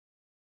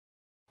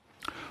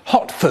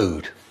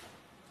Food.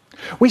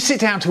 We sit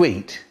down to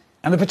eat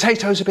and the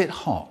potato's a bit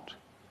hot.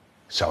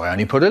 So I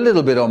only put a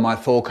little bit on my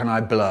fork and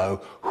I blow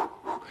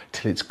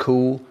till it's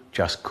cool,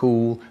 just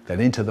cool,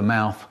 then into the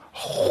mouth.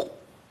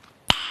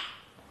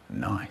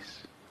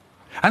 Nice.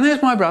 And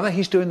there's my brother,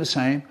 he's doing the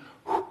same.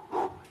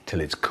 Till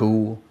it's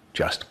cool,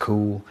 just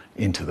cool,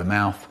 into the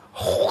mouth.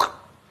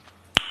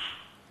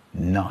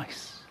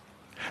 Nice.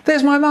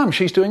 There's my mum,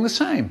 she's doing the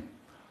same.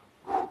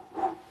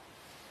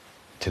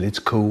 Till it's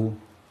cool,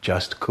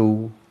 just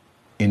cool,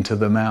 into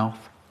the mouth.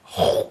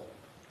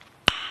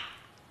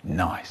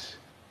 Nice.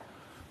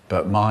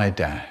 But my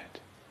dad,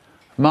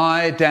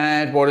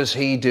 what does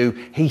he do?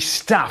 He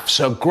stuffs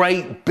a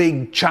great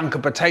big chunk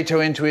of potato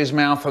into his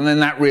mouth and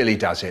then that really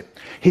does it.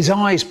 His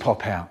eyes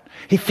pop out.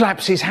 He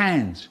flaps his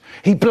hands.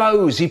 He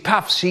blows, he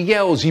puffs, he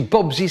yells, he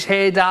bobs his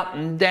head up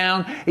and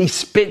down. He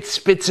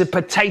spits a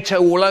potato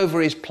all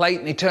over his plate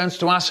and he turns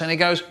to us and he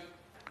goes,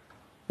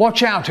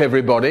 "Watch out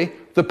everybody,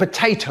 the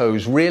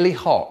potato's really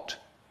hot."